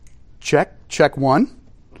Check one.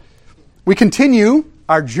 We continue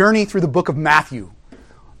our journey through the book of Matthew.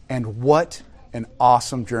 And what an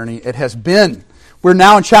awesome journey it has been. We're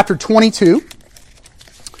now in chapter 22.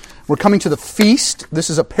 We're coming to the feast. This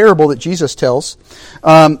is a parable that Jesus tells.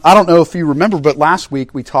 I don't know if you remember, but last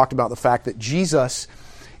week we talked about the fact that Jesus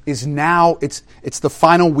is now, it's the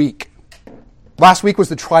final week. Last week was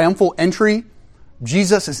the triumphal entry.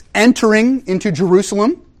 Jesus is entering into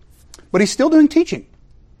Jerusalem, but he's still doing teaching.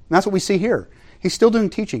 And that's what we see here. He's still doing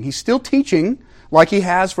teaching. He's still teaching like he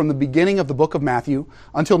has from the beginning of the book of Matthew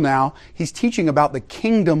until now. He's teaching about the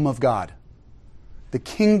kingdom of God. The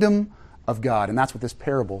kingdom of God. And that's what this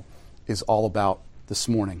parable is all about this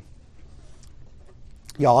morning.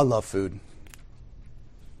 Y'all, I love food.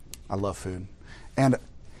 I love food. And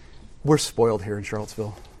we're spoiled here in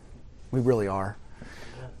Charlottesville. We really are.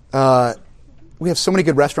 We have so many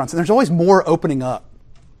good restaurants, and there's always more opening up.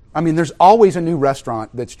 I mean, there's always a new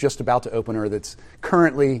restaurant that's just about to open or that's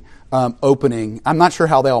currently opening. I'm not sure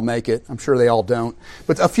how they all make it. I'm sure they all don't.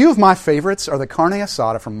 But a few of my favorites are the carne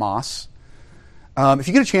asada from Moss. If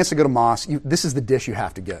you get a chance to go to Moss, this is the dish you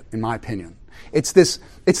have to get, in my opinion. It's this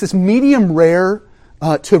medium rare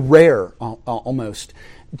to rare, almost,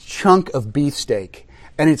 chunk of beefsteak.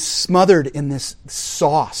 And it's smothered in this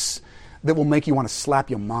sauce that will make you want to slap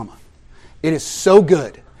your mama. It is so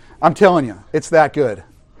good. I'm telling you, it's that good.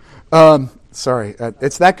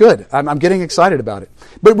 It's that good. I'm getting excited about it.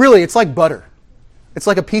 But really, it's like butter. It's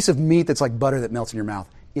like a piece of meat that's like butter that melts in your mouth.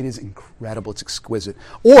 It is incredible. It's exquisite.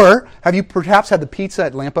 Or, have you perhaps had the pizza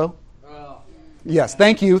at Lampo? Yes,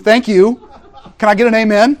 thank you. Can I get an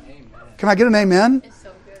amen? Can I get an amen? It's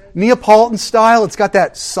so good. Neapolitan style. It's got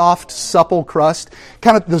that soft, supple crust.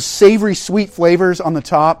 Kind of those savory, sweet flavors on the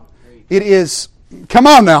top. It is, come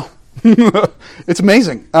on now. It's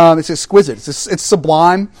amazing. It's exquisite. It's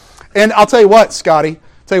sublime. And I'll tell you what, Scotty. You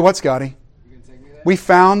can take me there? We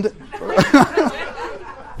found...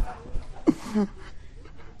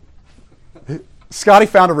 Scotty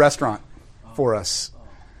found a restaurant for us.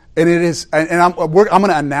 And it is... And I'm going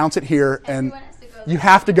to announce it here. And you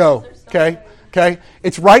have to go. Okay?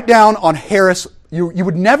 It's right down on Harris. You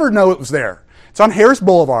would never know it was there. It's on Harris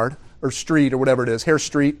Boulevard, or Street, or whatever it is. Harris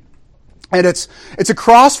Street. And it's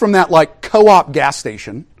across from that like co-op gas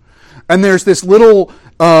station, and there's this little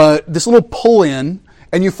pull-in,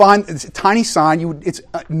 and you find it's a tiny sign. It's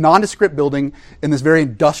a nondescript building in this very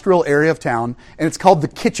industrial area of town, and it's called The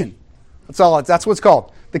Kitchen. That's what it's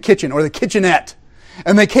called, The Kitchen or The Kitchenette.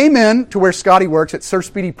 And they came in to where Scotty works at Sir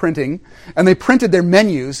Speedy Printing, and they printed their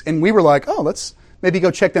menus, and we were like, oh, let's maybe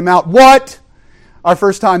go check them out. What? Our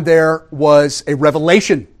first time there was a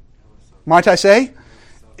revelation. Might I say?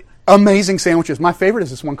 Amazing sandwiches. My favorite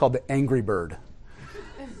is this one called the Angry Bird.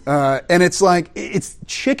 And it's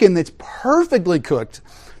chicken that's perfectly cooked,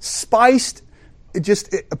 spiced,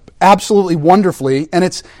 absolutely wonderfully. And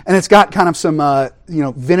it's got kind of some,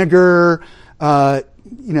 vinegar,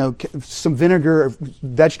 some vinegar,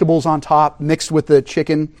 vegetables on top mixed with the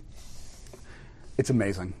chicken. It's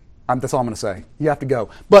amazing. That's all I'm going to say. You have to go.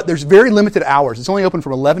 But there's very limited hours. It's only open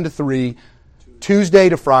from 11 to 3, Tuesday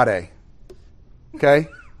to Friday. Okay?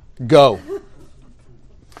 Go.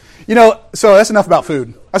 So that's enough about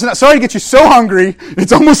food. Sorry to get you so hungry.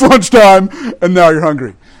 It's almost lunchtime, and now you're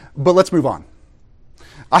hungry. But let's move on.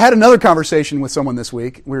 I had another conversation with someone this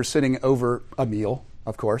week. We were sitting over a meal,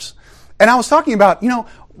 of course. And I was talking about,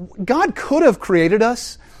 God could have created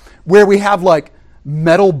us where we have like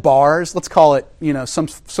metal bars. Let's call it,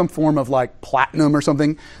 some form of like platinum or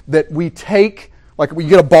something that we take. Like you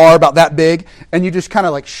get a bar about that big, and you just kind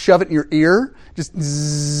of like shove it in your ear. Just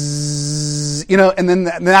zzz, and then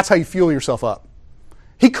that's how you fuel yourself up.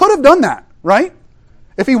 He could have done that, right?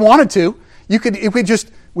 If he wanted to,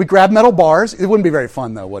 we grab metal bars. It wouldn't be very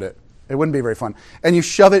fun though, would it? It wouldn't be very fun. And you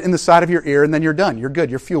shove it in the side of your ear, and then you're done. You're good.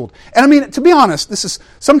 You're fueled. And I mean, to be honest,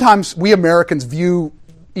 sometimes we Americans view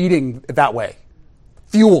eating that way.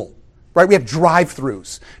 Fuel, right? We have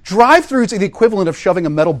drive-throughs. Drive-throughs are the equivalent of shoving a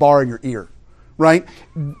metal bar in your ear. Right?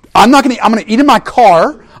 I'm going to eat in my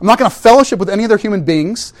car. I'm not going to fellowship with any other human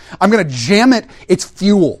beings. I'm going to jam it. It's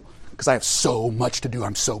fuel because I have so much to do.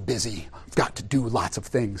 I'm so busy. I've got to do lots of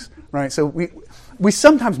things. Right? So we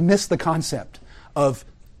sometimes miss the concept of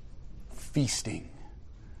feasting.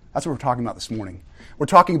 That's what we're talking about this morning. We're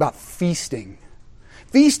talking about feasting.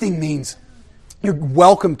 Feasting means you're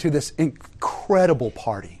welcome to this incredible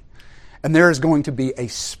party. And there is going to be a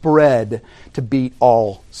spread to beat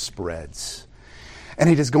all spreads. And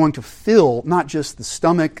it is going to fill not just the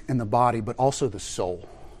stomach and the body, but also the soul.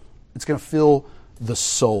 It's going to fill the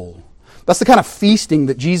soul. That's the kind of feasting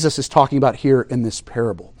that Jesus is talking about here in this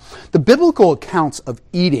parable. The biblical accounts of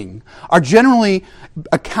eating are generally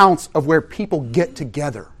accounts of where people get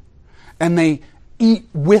together and they eat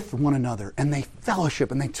with one another and they fellowship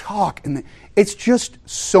and they talk. It's just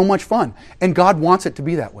so much fun. And God wants it to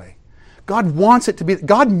be that way. God wants it to be.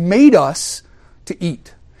 God made us to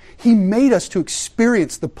eat. He made us to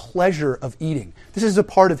experience the pleasure of eating. This is a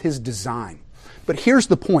part of His design. But here's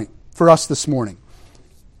the point for us this morning.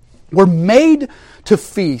 We're made to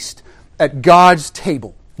feast at God's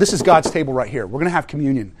table. This is God's table right here. We're going to have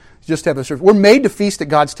communion. Just have a service. We're made to feast at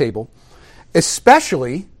God's table,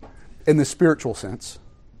 especially in the spiritual sense.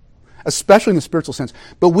 Especially in the spiritual sense.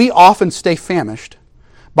 But we often stay famished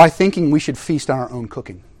by thinking we should feast on our own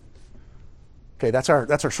cooking. Okay, that's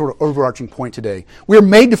our sort of overarching point today. We are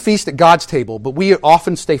made to feast at God's table, but we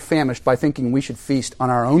often stay famished by thinking we should feast on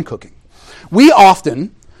our own cooking.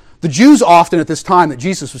 The Jews often at this time that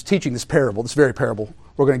Jesus was teaching this parable, this very parable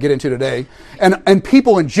we're going to get into today, and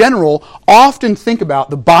people in general often think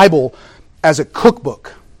about the Bible as a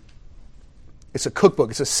cookbook. It's a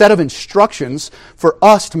cookbook. It's a set of instructions for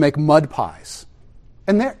us to make mud pies.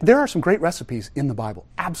 And there are some great recipes in the Bible,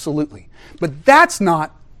 absolutely. But that's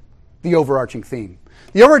not the overarching theme.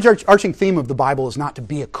 The overarching theme of the Bible is not to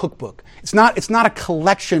be a cookbook. It's not a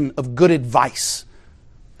collection of good advice.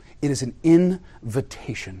 It is an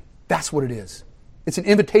invitation. That's what it is. It's an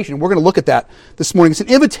invitation. We're going to look at that this morning. It's an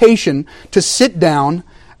invitation to sit down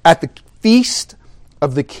at the feast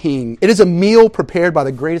of the King. It is a meal prepared by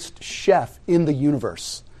the greatest chef in the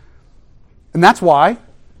universe. And that's why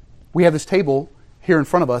we have this table here in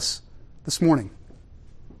front of us this morning.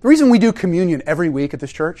 The reason we do communion every week at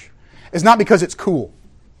this church is not because it's cool.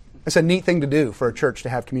 It's a neat thing to do for a church to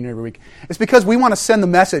have communion every week. It's because we want to send the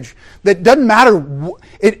message that doesn't matter,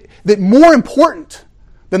 that more important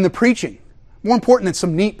than the preaching, more important than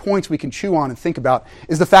some neat points we can chew on and think about,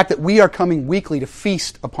 is the fact that we are coming weekly to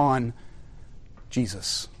feast upon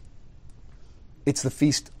Jesus. It's the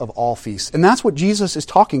feast of all feasts. And that's what Jesus is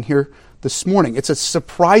talking here this morning. It's a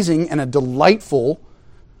surprising and a delightful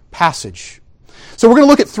passage. So we're going to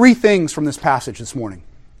look at three things from this passage this morning.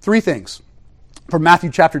 Three things from Matthew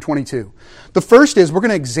chapter 22. The first is we're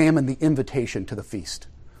going to examine the invitation to the feast.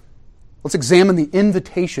 Let's examine the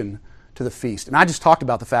invitation to the feast. And I just talked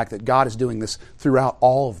about the fact that God is doing this throughout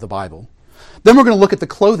all of the Bible. Then we're going to look at the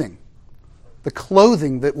clothing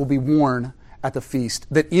that will be worn at the feast,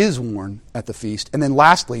 that is worn at the feast. And then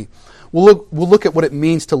lastly, we'll look at what it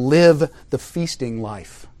means to live the feasting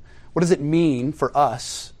life. What does it mean for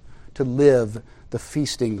us to live the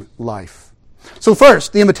feasting life? So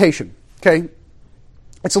first, the invitation. Okay?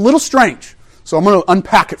 It's a little strange. So I'm going to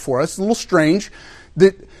unpack it for us. It's a little strange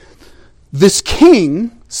that this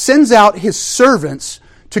king sends out his servants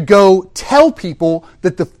to go tell people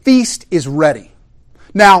that the feast is ready.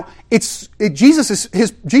 Now,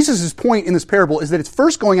 Jesus' point in this parable is that it's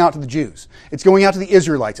first going out to the Jews. It's going out to the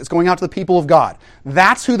Israelites. It's going out to the people of God.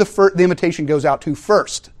 That's who the invitation goes out to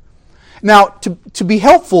first. Now, to be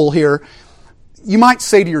helpful here, you might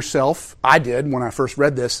say to yourself, I did when I first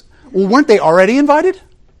read this, well, weren't they already invited?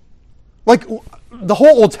 Like, the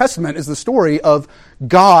whole Old Testament is the story of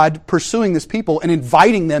God pursuing this people and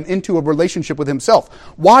inviting them into a relationship with Himself.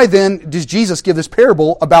 Why then does Jesus give this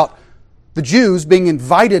parable about the Jews being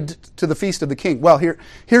invited to the feast of the King? Well,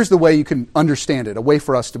 here's the way you can understand it, a way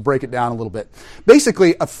for us to break it down a little bit.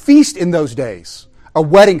 Basically, a feast in those days, a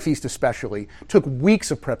wedding feast especially, took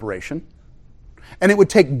weeks of preparation, and it would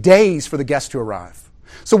take days for the guests to arrive.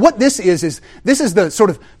 So what this is this is the sort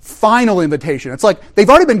of final invitation. It's like they've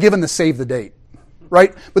already been given the save the date,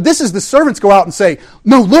 right? But this is the servants go out and say,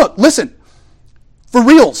 no, look, listen, for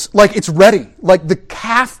reals, like it's ready. Like the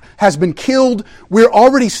calf has been killed. We're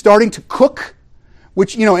already starting to cook,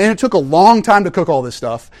 which, and it took a long time to cook all this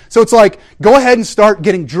stuff. So it's like, go ahead and start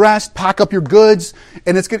getting dressed, pack up your goods,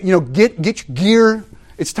 and it's get your gear.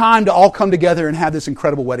 It's time to all come together and have this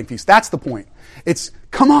incredible wedding feast. That's the point. It's,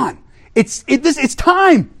 come on. It's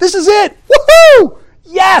time. This is it. Woohoo!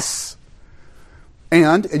 Yes!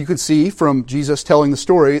 And you can see from Jesus telling the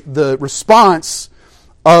story, the response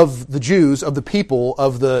of the Jews, of the people,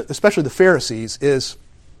 especially the Pharisees, is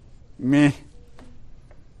meh.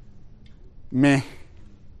 Meh.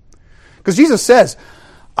 Because Jesus says,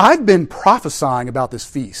 I've been prophesying about this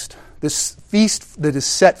feast that is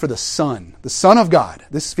set for the Son of God,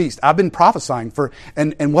 this feast. I've been prophesying for,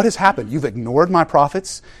 and what has happened? You've ignored my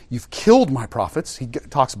prophets. You've killed my prophets. He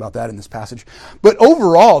talks about that in this passage. But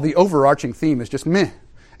overall, the overarching theme is just meh.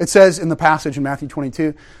 It says in the passage in Matthew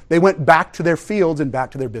 22, they went back to their fields and back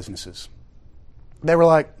to their businesses. They were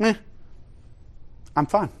like, meh, I'm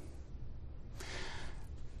fine.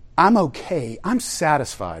 I'm okay. I'm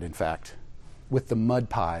satisfied, in fact, with the mud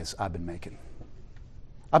pies I've been making.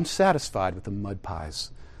 I'm satisfied with the mud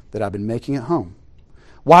pies that I've been making at home.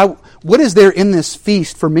 Why? What is there in this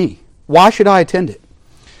feast for me? Why should I attend it?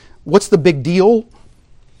 What's the big deal?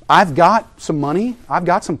 I've got some money. I've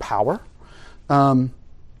got some power. I've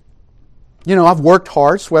worked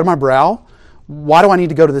hard, sweat my brow. Why do I need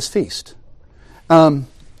to go to this feast?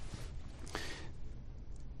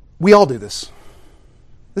 We all do this.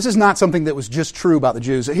 This is not something that was just true about the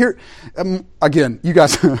Jews. Here, again, you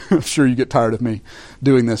guys, I'm sure you get tired of me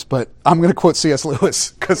doing this, but I'm going to quote C.S.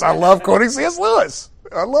 Lewis because I love quoting C.S. Lewis.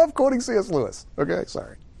 I love quoting C.S. Lewis. Okay,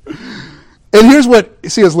 sorry. And here's what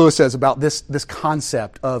C.S. Lewis says about this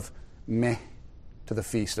concept of meh to the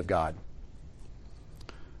feast of God.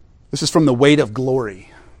 This is from The Weight of Glory,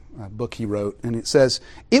 a book he wrote, and it says,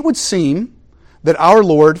 "It would seem that our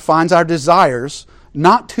Lord finds our desires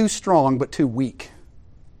not too strong but too weak.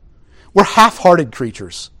 We're half-hearted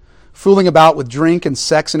creatures, fooling about with drink and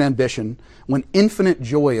sex and ambition when infinite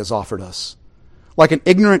joy is offered us. Like an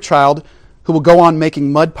ignorant child who will go on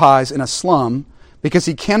making mud pies in a slum because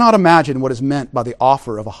he cannot imagine what is meant by the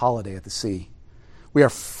offer of a holiday at the sea. We are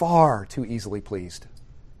far too easily pleased.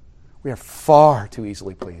 We are far too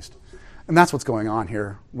easily pleased." And that's what's going on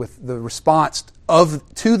here with the response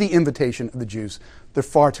to the invitation of the Jews. They're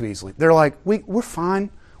far too easily. They're like, we're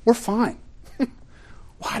fine. We're fine.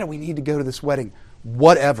 Why do we need to go to this wedding?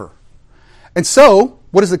 Whatever. And so,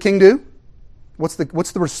 what does the king do? What's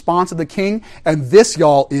the response of the king? And this,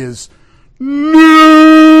 y'all, is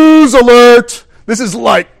news alert. This is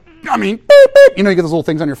like, beep, beep. You get those little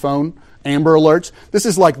things on your phone, Amber Alerts. This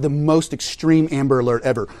is like the most extreme Amber Alert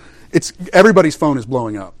ever. Everybody's phone is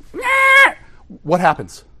blowing up. What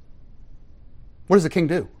happens? What does the king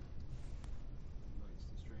do?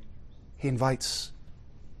 He invites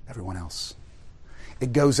everyone else.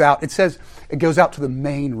 It goes out. It says it goes out to the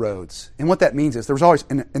main roads. And what that means is there's always,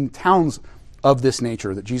 in towns of this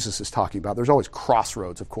nature that Jesus is talking about, there's always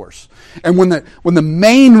crossroads, of course. And when the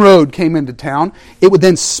main road came into town, it would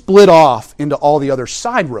then split off into all the other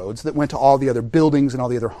side roads that went to all the other buildings and all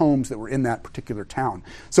the other homes that were in that particular town.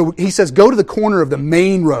 So he says, go to the corner of the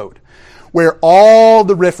main road where all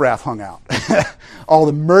the riffraff hung out. All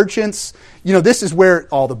the merchants. This is where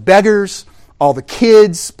all the beggars, all the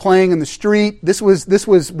kids playing in the street. This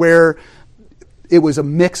was where it was a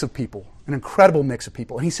mix of people, an incredible mix of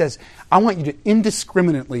people. And he says, I want you to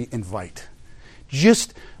indiscriminately invite.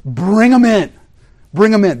 Just bring them in.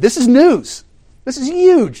 Bring them in. This is news. This is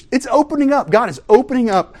huge. It's opening up. God is opening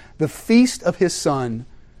up the feast of His Son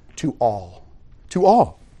to all. To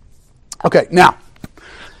all. Okay, now,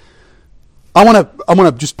 I want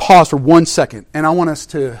to just pause for 1 second, and I want us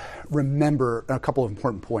to remember a couple of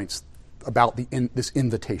important points about this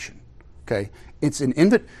invitation. Okay,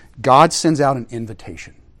 God sends out an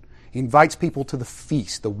invitation. He invites people to the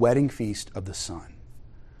feast, the wedding feast of the Son.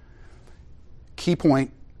 Key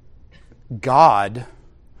point: God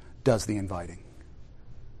does the inviting.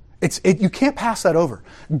 You can't pass that over.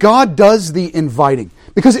 God does the inviting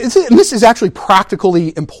because this is actually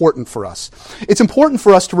practically important for us. It's important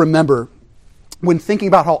for us to remember, when thinking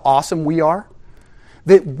about how awesome we are,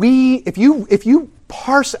 that if you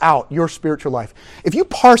parse out your spiritual life, if you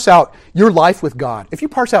parse out your life with God, if you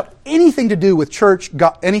parse out anything to do with church,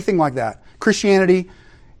 God, anything like that, Christianity,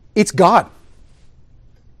 it's God.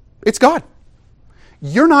 It's God.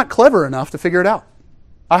 You're not clever enough to figure it out.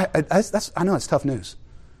 I know it's tough news.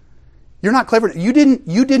 You're not clever. You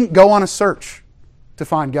didn't go on a search to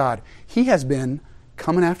find God. He has been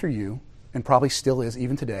coming after you, and probably still is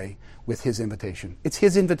even today, with His invitation. It's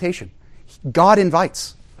His invitation. God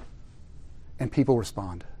invites, and people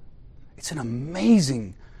respond. It's an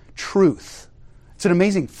amazing truth. It's an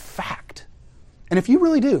amazing fact. And if you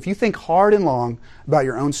really do, if you think hard and long about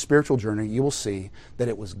your own spiritual journey, you will see that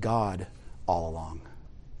it was God all along.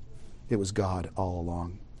 It was God all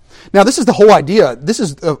along. Now, this is the whole idea. This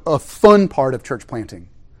is a fun part of church planting.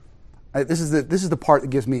 This is the part that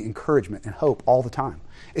gives me encouragement and hope all the time,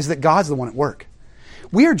 is that God's the one at work.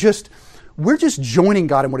 We're just joining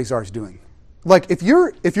God in what He's already doing. Like if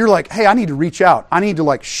you're like, hey, I need to reach out. I need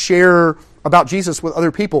to share about Jesus with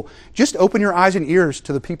other people. Just open your eyes and ears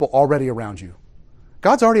to the people already around you.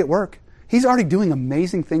 God's already at work. He's already doing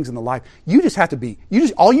amazing things in the life. You just have to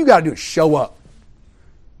all you got to do is show up.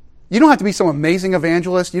 You don't have to be some amazing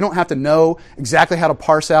evangelist. You don't have to know exactly how to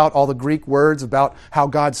parse out all the Greek words about how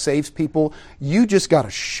God saves people. You just got to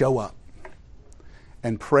show up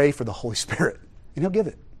and pray for the Holy Spirit, and He'll give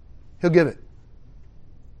it. He'll give it.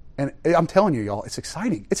 And I'm telling you, y'all, it's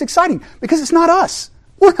exciting. It's exciting because it's not us.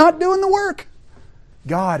 We're not doing the work.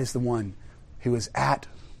 God is the one who is at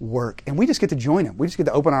work. And we just get to join him. We just get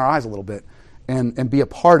to open our eyes a little bit and be a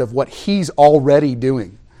part of what he's already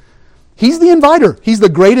doing. He's the inviter. He's the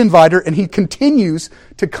great inviter, and he continues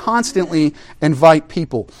to constantly invite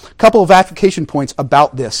people. A couple of application points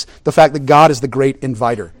about this, the fact that God is the great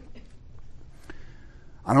inviter.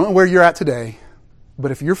 I don't know where you're at today,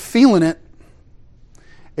 but if you're feeling it,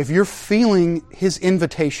 if you're feeling his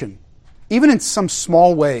invitation, even in some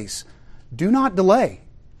small ways, do not delay.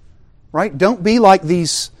 Right? Don't be like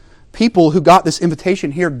these people who got this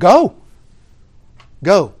invitation here. Go.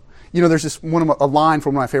 Go. You know, there's this a line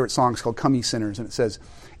from one of my favorite songs called Come Ye Sinners, and it says,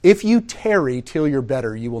 if you tarry till you're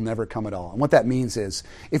better, you will never come at all. And what that means is,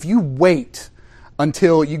 if you wait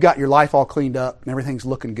until you got your life all cleaned up and everything's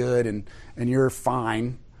looking good and you're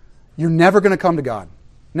fine, you're never going to come to God.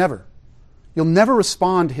 Never. You'll never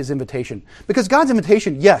respond to his invitation. Because God's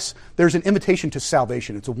invitation, yes, there's an invitation to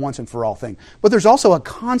salvation. It's a once and for all thing. But there's also a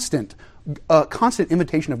constant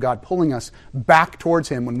invitation of God pulling us back towards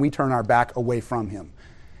him when we turn our back away from him.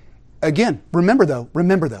 Again, remember though,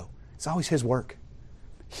 it's always his work.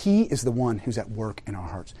 He is the one who's at work in our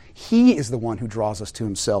hearts. He is the one who draws us to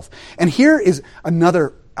himself. And here is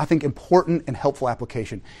another, I think, important and helpful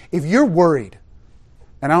application. If you're worried,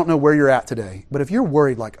 and I don't know where you're at today, but if you're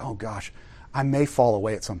worried like, oh gosh, I may fall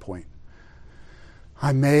away at some point.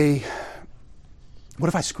 What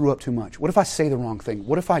if I screw up too much? What if I say the wrong thing?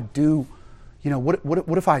 What if I do,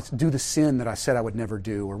 what if I do the sin that I said I would never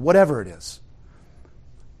do, or whatever it is?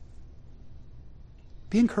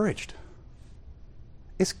 Be encouraged.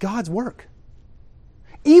 It's God's work.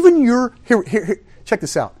 Even here, check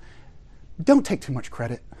this out. Don't take too much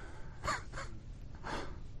credit.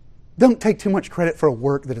 Don't take too much credit for a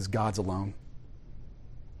work that is God's alone.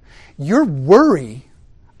 Your worry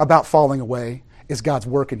about falling away is God's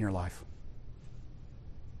work in your life.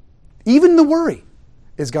 Even the worry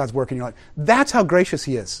is God's work in your life. That's how gracious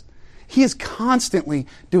he is. He is constantly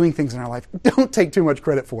doing things in our life. Don't take too much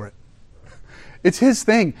credit for it. It's his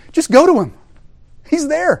thing. Just go to him. He's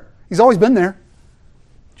there. He's always been there.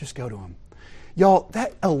 Just go to him. Y'all,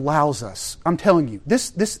 that allows us, I'm telling you, this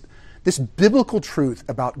biblical truth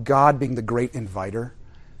about God being the great inviter,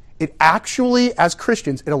 it actually, as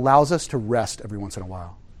Christians, it allows us to rest every once in a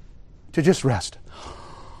while. To just rest.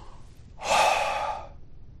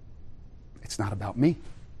 It's not about me.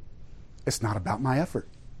 It's not about my effort.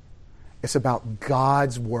 It's about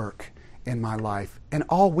God's work in my life. And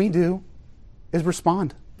all we do is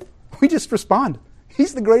respond. We just respond.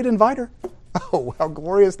 He's the great inviter. Oh, how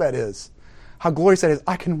glorious that is. How glorious that is.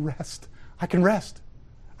 I can rest. I can rest.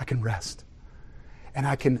 I can rest. And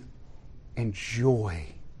I can enjoy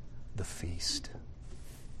the feast.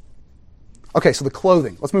 Okay, so the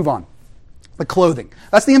clothing. Let's move on. The clothing.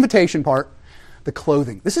 That's the invitation part. The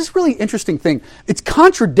clothing. This is a really interesting thing. It's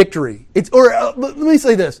contradictory. Let me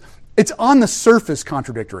say this. It's on the surface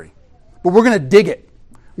contradictory. But we're going to dig it.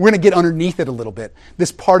 We're going to get underneath it a little bit.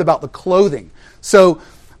 This part about the clothing. So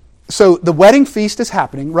the wedding feast is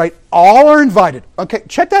happening, right? All are invited. Okay,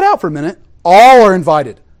 check that out for a minute. All are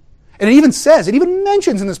invited. And it even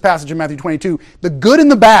mentions in this passage in Matthew 22, the good and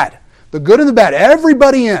the bad. The good and the bad.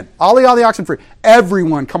 Everybody in. Ollie, oxen free.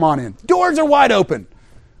 Everyone, come on in. Doors are wide open.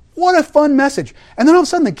 What a fun message. And then all of a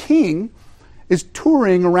sudden the king is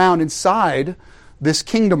touring around inside this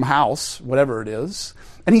kingdom house, whatever it is,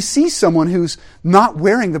 and he sees someone who's not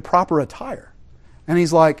wearing the proper attire. And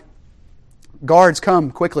he's like, guards,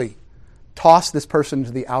 come quickly. Toss this person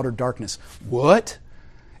into the outer darkness. What?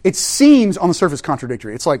 It seems on the surface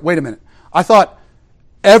contradictory. It's like, wait a minute. I thought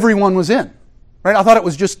everyone was in. Right? I thought it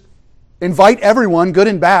was just invite everyone, good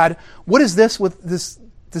and bad. What is this with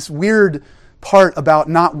this weird part about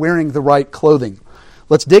not wearing the right clothing?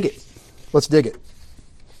 Let's dig it. Let's dig it.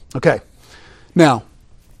 Okay. Now,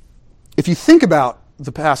 if you think about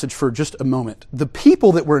the passage for just a moment, the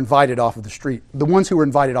people that were invited off of the street, the ones who were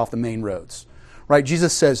invited off the main roads, right?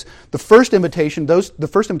 Jesus says the first invitation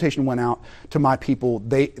went out to my people.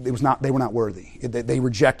 They were not worthy. They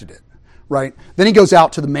rejected it, right? Then he goes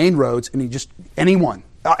out to the main roads and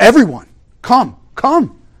everyone,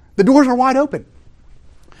 come. The doors are wide open.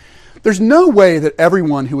 There's no way that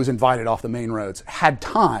everyone who was invited off the main roads had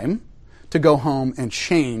time to go home and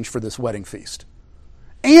change for this wedding feast.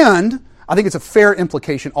 And I think it's a fair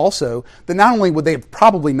implication also that not only would they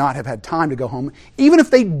probably not have had time to go home, even if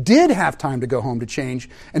they did have time to go home to change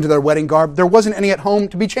into their wedding garb, there wasn't any at home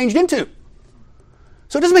to be changed into.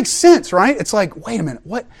 So it doesn't make sense, right? It's like, wait a minute,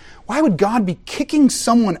 why would God be kicking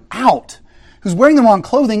someone out who's wearing the wrong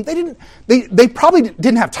clothing? They probably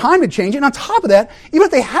didn't have time to change it. And on top of that, even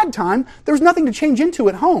if they had time, there was nothing to change into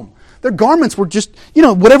at home. Their garments were just,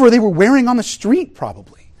 whatever they were wearing on the street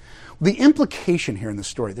probably. The implication here in the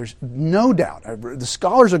story, there's no doubt, the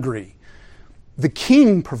scholars agree, the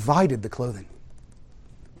king provided the clothing.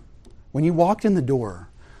 When you walked in the door,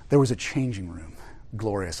 there was a changing room.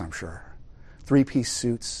 Glorious, I'm sure. 3-piece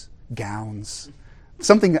suits, gowns,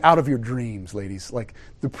 something out of your dreams, ladies. Like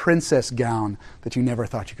the princess gown that you never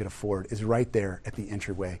thought you could afford is right there at the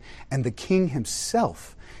entryway. And the king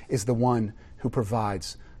himself is the one who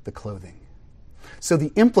provides the clothing. So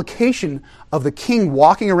the implication of the king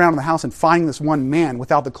walking around the house and finding this one man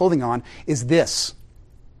without the clothing on is this.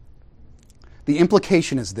 The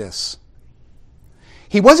implication is this.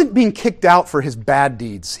 He wasn't being kicked out for his bad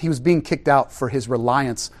deeds. He was being kicked out for his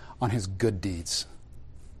reliance on his good deeds.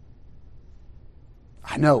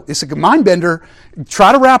 I know, it's a mind bender.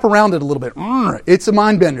 Try to wrap around it a little bit. It's a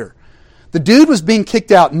mind bender. The dude was being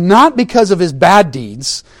kicked out not because of his bad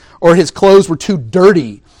deeds or his clothes were too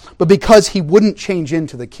dirty, but because he wouldn't change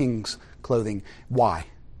into the king's clothing. Why?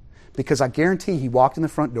 Because I guarantee he walked in the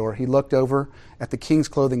front door, he looked over at the king's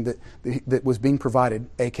clothing that was being provided,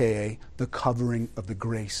 a.k.a. the covering of the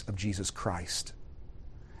grace of Jesus Christ.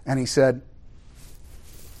 And he said,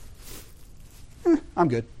 I'm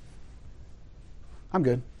good. I'm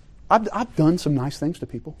good. I've done some nice things to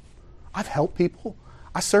people. I've helped people.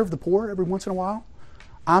 I serve the poor every once in a while.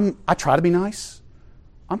 I try to be nice.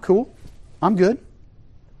 I'm cool. I'm good.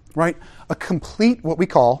 Right? A complete, what we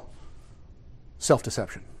call,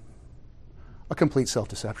 self-deception. A complete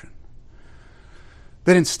self-deception.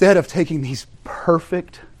 That instead of taking these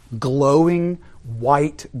perfect, glowing,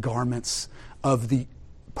 white garments of the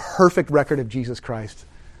perfect record of Jesus Christ,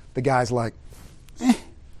 the guy's like,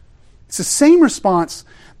 It's the same response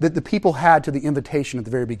that the people had to the invitation at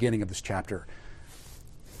the very beginning of this chapter.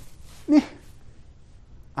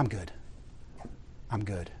 I'm good. I'm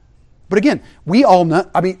good. But again, we all know,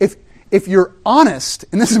 if you're honest,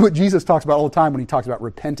 and this is what Jesus talks about all the time when he talks about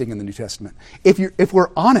repenting in the New Testament. If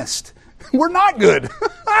we're honest, we're not good.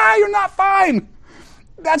 You're not fine.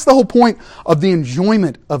 That's the whole point of the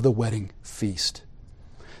enjoyment of the wedding feast.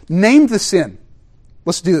 Name the sin.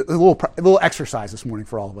 Let's do a little exercise this morning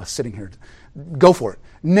for all of us sitting here. Go for it.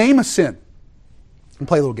 Name a sin and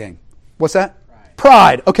play a little game. What's that?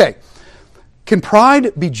 Pride. Okay. Can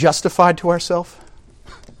pride be justified to ourselves?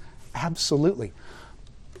 Absolutely.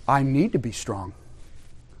 I need to be strong,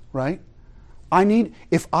 right?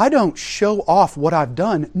 If I don't show off what I've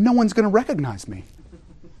done, no one's going to recognize me.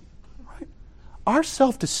 Right? Our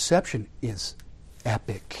self-deception is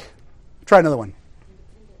epic. Try another one.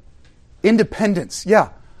 Independence.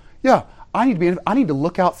 Yeah. I need to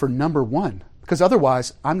look out for number one, because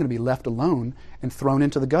otherwise I'm going to be left alone and thrown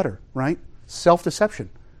into the gutter, right? Self-deception.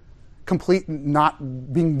 Complete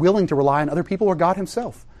not being willing to rely on other people or God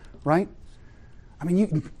himself, right?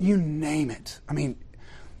 You name it.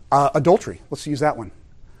 Adultery. Let's use that one.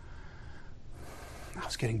 I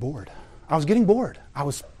was getting bored. I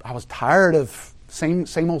was tired of same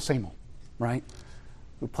old, right?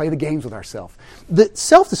 We play the games with ourselves. The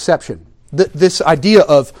self-deception, this idea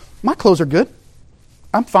of, my clothes are good,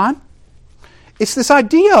 I'm fine. It's this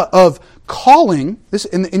idea of calling, this,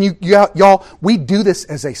 and y'all, we do this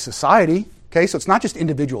as a society, okay? So it's not just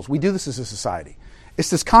individuals. We do this as a society. It's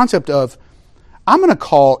this concept of, I'm going to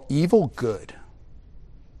call evil good.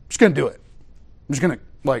 I'm just going to do it. I'm just going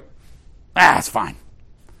to, it's fine.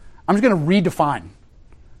 I'm just going to redefine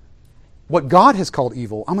what God has called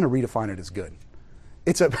evil. I'm going to redefine it as good.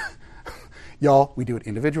 Y'all, we do it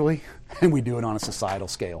individually and we do it on a societal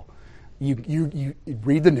scale. You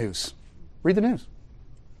read the news. Read the news.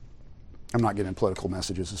 I'm not getting political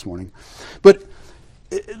messages this morning. But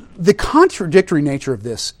the contradictory nature of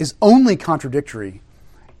this is only contradictory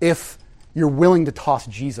if you're willing to toss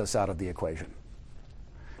Jesus out of the equation.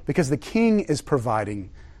 Because the King is providing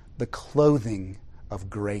the clothing of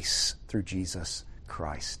grace through Jesus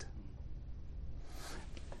Christ.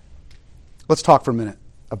 Let's talk for a minute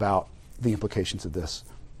about the implications of this.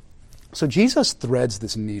 So Jesus threads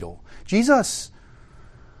this needle. Jesus,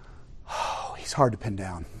 he's hard to pin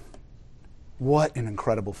down. What an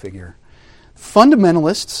incredible figure.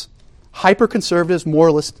 Fundamentalists, hyper-conservatives,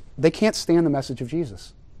 moralists, they can't stand the message of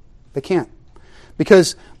Jesus. They can't.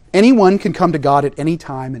 Because anyone can come to God at any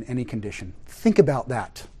time in any condition. Think about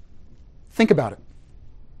that. Think about it.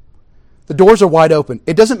 The doors are wide open.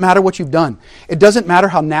 It doesn't matter what you've done. It doesn't matter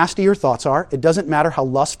how nasty your thoughts are. It doesn't matter how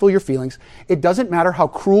lustful your feelings. It doesn't matter how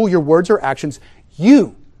cruel your words or actions.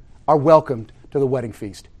 You are welcomed to the wedding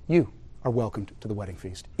feast. You are welcomed to the wedding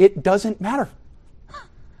feast. It doesn't matter.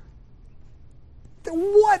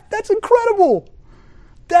 What? That's incredible.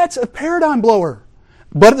 That's a paradigm blower.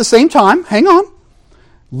 But at the same time, hang on.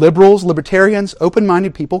 Liberals, libertarians,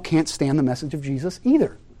 open-minded people can't stand the message of Jesus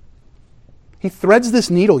either. He threads this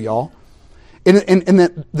needle, y'all. And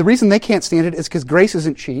the reason they can't stand it is because grace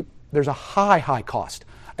isn't cheap. There's a high cost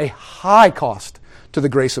to the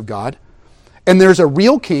grace of God. And there's a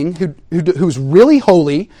real king who's really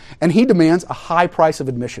holy, and he demands a high price of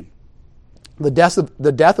admission. The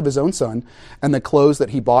death of his own son and the clothes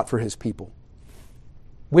that he bought for his people.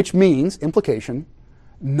 Which means, implication,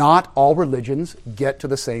 not all religions get to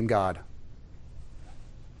the same God.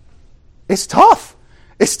 It's tough.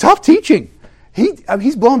 It's tough teaching.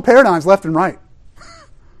 He's blowing paradigms left and right.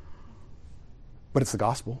 But it's the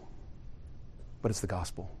gospel.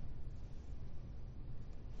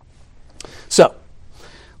 So,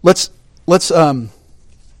 let's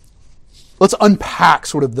unpack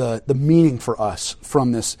sort of the meaning for us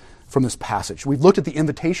from this passage. We've looked at the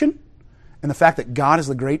invitation and the fact that God is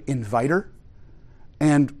the great inviter.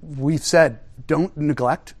 And we've said, don't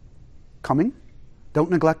neglect coming. Don't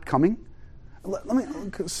neglect coming. Let me,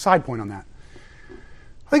 side point on that.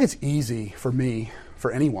 I think it's easy for me,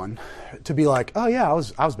 for anyone, to be like, oh yeah, I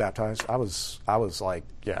was baptized. I was like,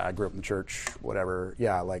 yeah, I grew up in the church, whatever.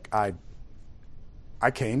 Yeah, like I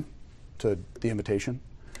came to the invitation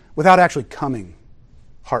without actually coming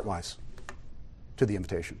heart-wise to the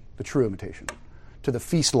invitation, the true invitation, to the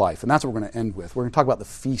feast life. And that's what we're going to end with. We're going to talk about the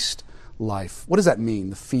feast life. What does that mean,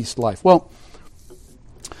 the feast life? Well,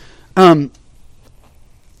 the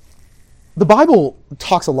Bible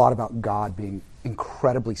talks a lot about God being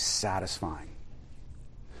incredibly satisfying.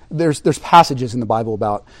 There's passages in the Bible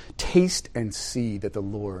about taste and see that the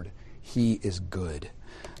Lord, He is good.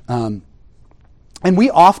 And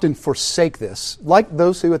we often forsake this, like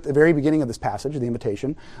those who at the very beginning of this passage, the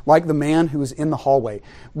invitation, like the man who was in the hallway.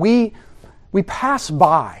 We pass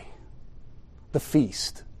by the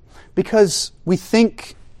feast because we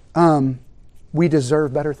think we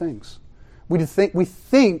deserve better things. We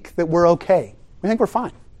think that we're okay. We think we're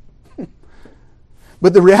fine.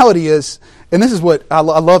 But the reality is, and this is what I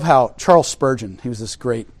love how Charles Spurgeon, he was this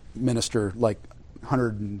great minister like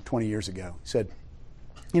 120 years ago, he said,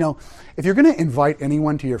 you know, if you're going to invite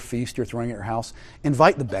anyone to your feast you're throwing at your house,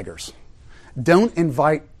 invite the beggars. Don't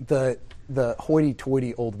invite the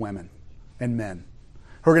hoity-toity old women and men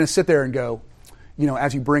who are going to sit there and go, you know,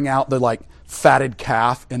 as you bring out the like fatted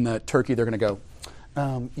calf and the turkey, they're going to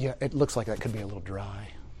go, yeah, it looks like that could be a little dry.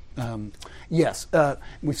 Yes,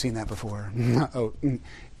 we've seen that before.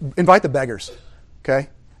 Invite the beggars, okay?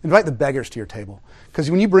 Invite the beggars to your table. Because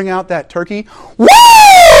when you bring out that turkey, woo!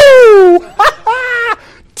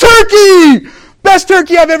 Turkey! Best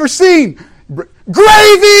turkey I've ever seen.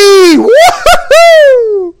 Gravy!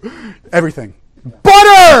 Woo! Everything.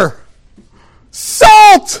 Butter!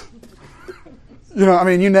 Salt! You know, I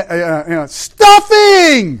mean, you know,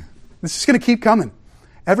 stuffing! This is going to keep coming.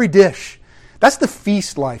 Every dish. That's the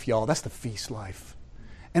feast life, y'all. That's the feast life.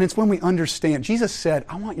 And it's when we understand. Jesus said,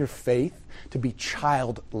 I want your faith to be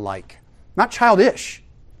childlike. Not childish.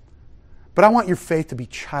 But I want your faith to be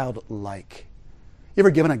childlike. You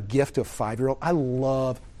ever given a gift to a 5-year-old?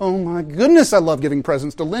 Oh my goodness, I love giving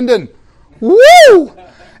presents to Lyndon. Woo!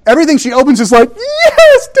 Everything she opens is like,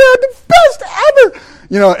 yes, Dad, the best ever.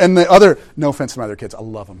 You know, and the other, no offense to my other kids, I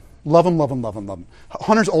love them. Love them, love them, love them, love them.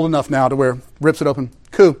 Hunter's old enough now to where rips it open.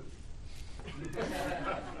 Coo,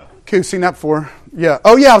 seen that before? Yeah.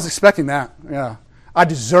 Oh yeah, I was expecting that. Yeah. I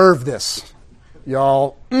deserve this,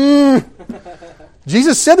 y'all.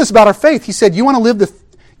 Jesus said this about our faith. He said, you want to live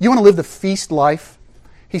the feast life?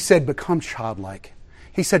 He said, become childlike.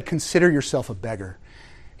 He said, consider yourself a beggar.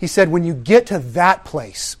 He said, when you get to that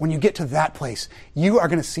place, you are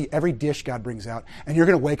going to see every dish God brings out, and you're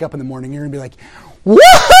going to wake up in the morning, and you're going to be like,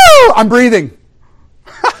 woohoo! I'm breathing.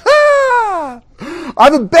 I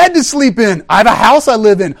have a bed to sleep in. I have a house I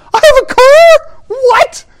live in. I have a car?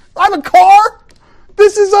 What? I have a car?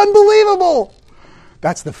 This is unbelievable.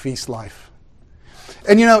 That's the feast life.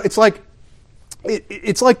 And you know, it's like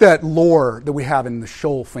that lore that we have in the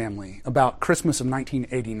Scholl family about Christmas of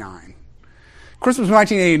 1989. Christmas of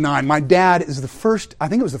 1989, my dad is I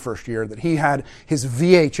think it was the first year that he had his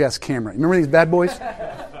VHS camera. Remember these bad boys?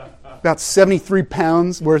 About 73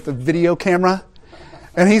 pounds worth of video camera.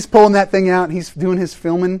 And he's pulling that thing out and he's doing his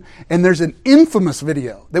filming. And there's an infamous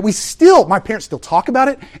video that my parents still talk about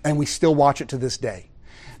it and we still watch it to this day.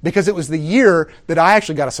 Because it was the year that I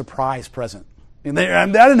actually got a surprise present. And I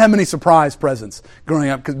didn't have many surprise presents growing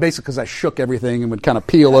up, because I shook everything and would kind of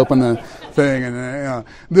peel open the thing. And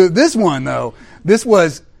this one, though, this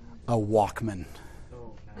was a Walkman.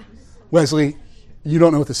 Wesley, you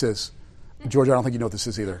don't know what this is. George, I don't think you know what this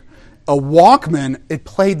is either. A Walkman, it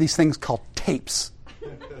played these things called tapes. You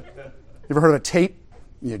ever heard of a tape?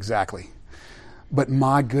 Yeah, exactly. But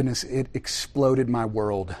my goodness, it exploded my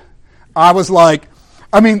world. I was like,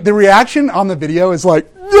 the reaction on the video is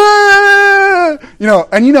like, yeah!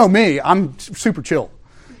 And you know me, I'm super chill.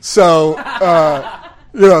 So, so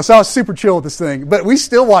I was super chill with this thing. But we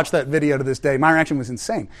still watch that video to this day. My reaction was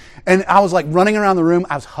insane. And I was like running around the room.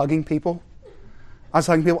 I was hugging people. I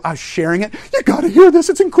was sharing it. You got to hear this.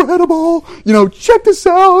 It's incredible. Check this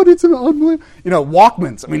out. It's an unbelievable.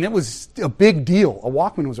 Walkmans. It was a big deal. A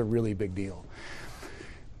Walkman was a really big deal.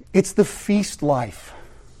 It's the feast life.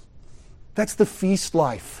 That's the feast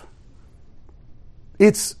life.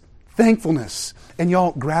 It's thankfulness. And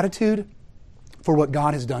y'all, gratitude for what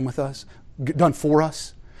God has done for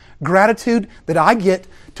us. Gratitude that I get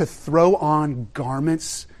to throw on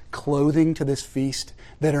garments, clothing to this feast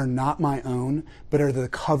that are not my own, but are the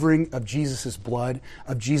covering of Jesus' blood,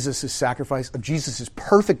 of Jesus' sacrifice, of Jesus'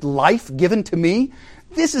 perfect life given to me.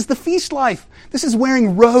 This is the feast life. This is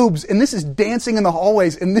wearing robes, and this is dancing in the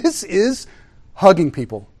hallways, and this is hugging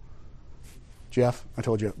people. Jeff, I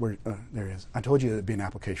told you, there he is. I told you it'd be an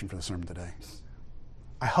application for the sermon today.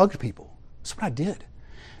 I hugged people. That's what I did.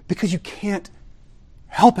 Because you can't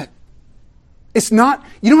help it. It's not,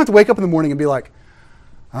 you don't have to wake up in the morning and be like,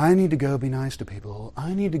 I need to go be nice to people.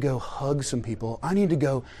 I need to go hug some people. I need to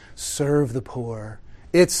go serve the poor.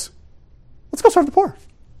 It's, let's go serve the poor.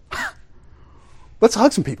 Let's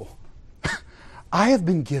hug some people. I have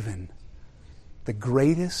been given the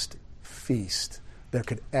greatest feast there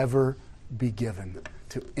could ever be given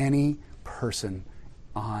to any person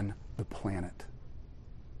on the planet.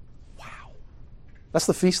 Wow. That's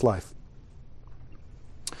the feast life.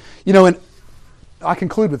 And I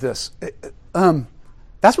conclude with this.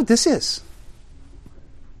 That's what this is.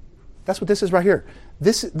 That's what this is right here.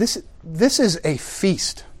 This is a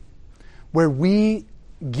feast where we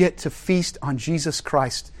get to feast on Jesus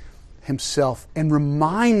Christ Himself and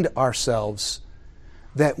remind ourselves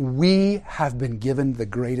that we have been given the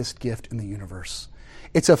greatest gift in the universe.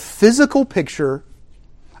 It's a physical picture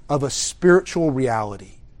of a spiritual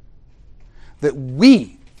reality that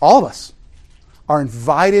we, all of us, are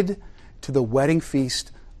invited to the wedding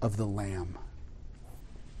feast of the Lamb.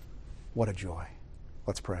 What a joy.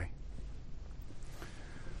 Let's pray.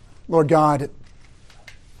 Lord God,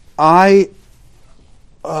 I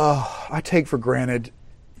take for granted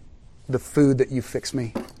the food that you fix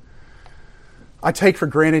me. I take for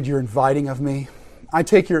granted your inviting of me. I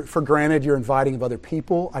take for granted your inviting of other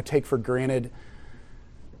people. I take for granted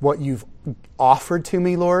what you've offered to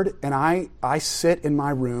me, Lord. And I sit in my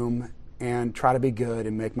room and try to be good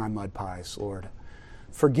and make my mud pies, Lord.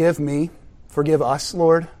 Forgive me. Forgive us,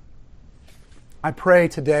 Lord. I pray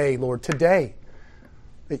today, Lord, that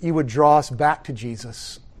you would draw us back to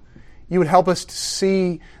Jesus. You would help us to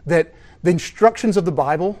see that the instructions of the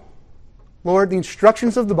Bible, Lord, the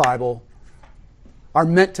instructions of the Bible are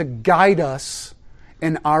meant to guide us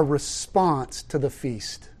in our response to the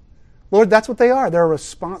feast. Lord, that's what they are. They're a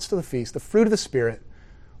response to the feast, the fruit of the Spirit,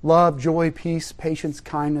 love, joy, peace, patience,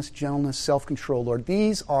 kindness, gentleness, self-control. Lord,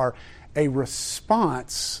 these are a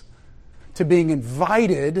response to being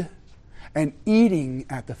invited and eating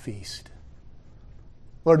at the feast.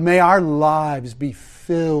 Lord, may our lives be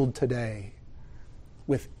filled today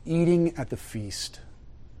with eating at the feast.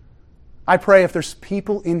 I pray if there's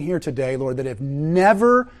people in here today, Lord, that have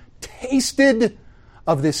never tasted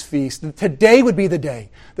of this feast, that today would be the day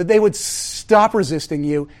that they would stop resisting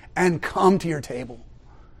you and come to your table.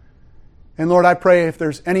 And Lord, I pray if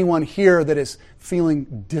there's anyone here that is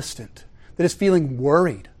feeling distant, that is feeling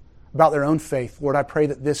worried about their own faith, Lord, I pray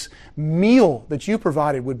that this meal that you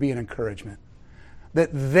provided would be an encouragement. That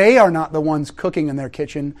they are not the ones cooking in their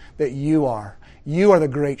kitchen, that you are. You are the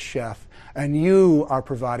great chef, and you are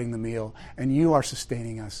providing the meal, and you are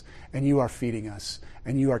sustaining us, and you are feeding us,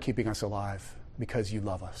 and you are keeping us alive because you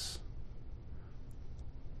love us.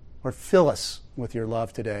 Lord, fill us with your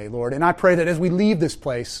love today, Lord. And I pray that as we leave this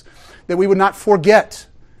place, that we would not forget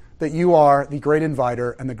that you are the great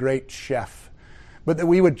inviter and the great chef, but that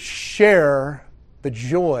we would share the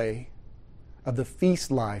joy of the feast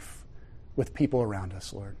life with people around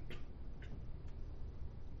us, Lord.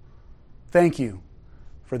 Thank you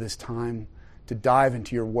for this time to dive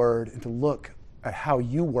into your word and to look at how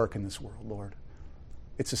you work in this world, Lord.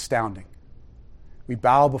 It's astounding. We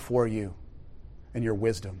bow before you and your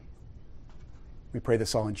wisdom. We pray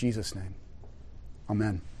this all in Jesus' name.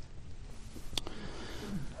 Amen. Do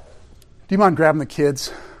you mind grabbing the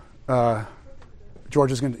kids?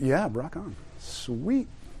 George is going to, rock on. Sweet.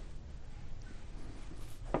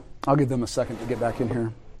 I'll give them a second to get back in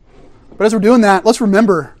here. But as we're doing that, let's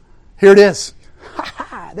remember, here it is.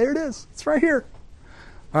 There it is. It's right here.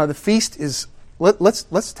 The feast is,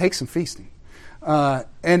 let's take some feasting.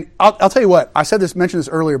 And I'll tell you what, mentioned this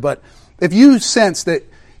earlier, but if you sense that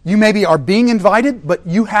you maybe are being invited, but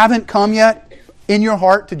you haven't come yet in your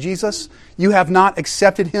heart to Jesus, you have not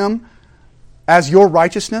accepted Him as your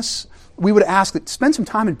righteousness, we would ask that spend some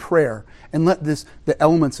time in prayer and let the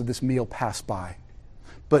elements of this meal pass by.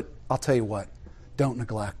 But I'll tell you what, don't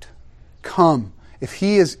neglect. Come. If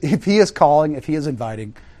He is calling, if He is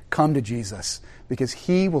inviting, come to Jesus, because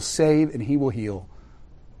He will save and He will heal,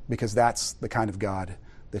 because that's the kind of God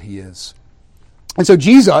that He is. And so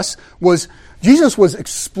Jesus was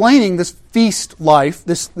explaining this feast life,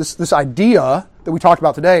 this idea that we talked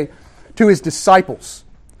about today, to His disciples.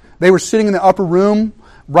 They were sitting in the upper room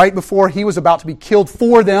right before He was about to be killed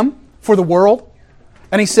for them, for the world.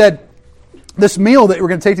 And He said, this meal that we're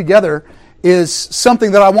going to take together is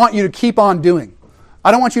something that I want you to keep on doing.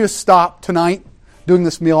 I don't want you to stop tonight doing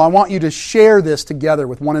this meal. I want you to share this together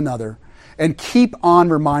with one another and keep on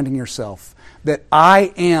reminding yourself that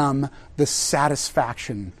I am the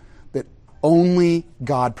satisfaction that only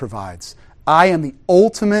God provides. I am the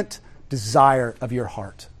ultimate desire of your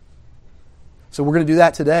heart. So we're going to do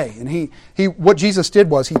that today. And what Jesus did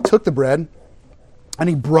was He took the bread and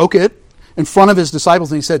He broke it in front of His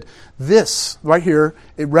disciples and He said, this right here,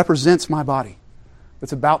 it represents my body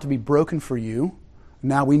that's about to be broken for you.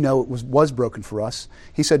 Now we know it was broken for us.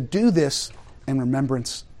 He said, do this in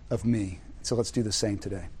remembrance of me. So let's do the same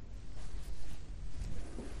today.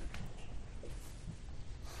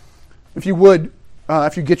 If you would,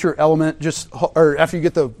 after you get your element, or after you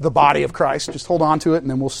get the body of Christ, just hold on to it and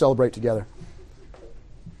then we'll celebrate together.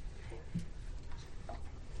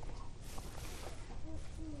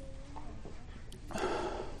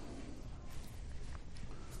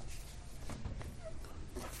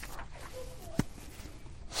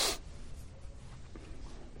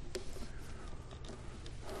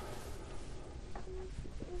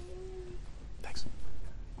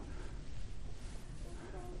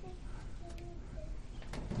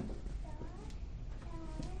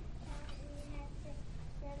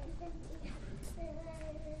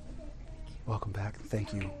 Welcome back.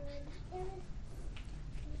 Thank you.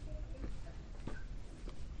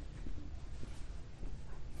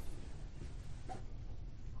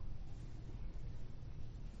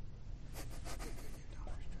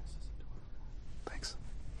 Thanks.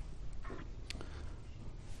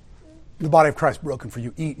 The body of Christ broken for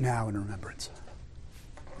you. Eat now in remembrance.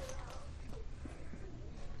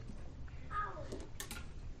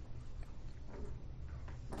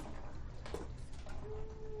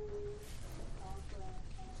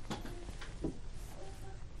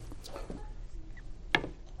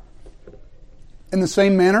 In the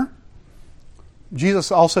same manner,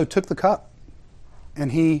 Jesus also took the cup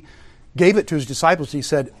and He gave it to His disciples. He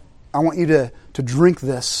said, I want you to drink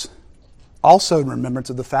this also in remembrance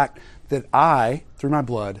of the fact that I, through my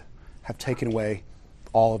blood, have taken away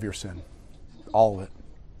all of your sin. All of it.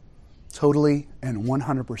 Totally and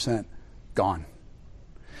 100% gone.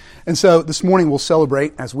 And so this morning we'll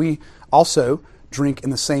celebrate as we also drink in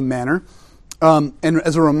the same manner. And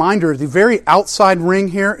as a reminder, the very outside ring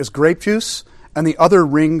here is grape juice, and the other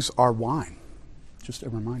rings are wine. Just a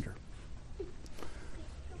reminder.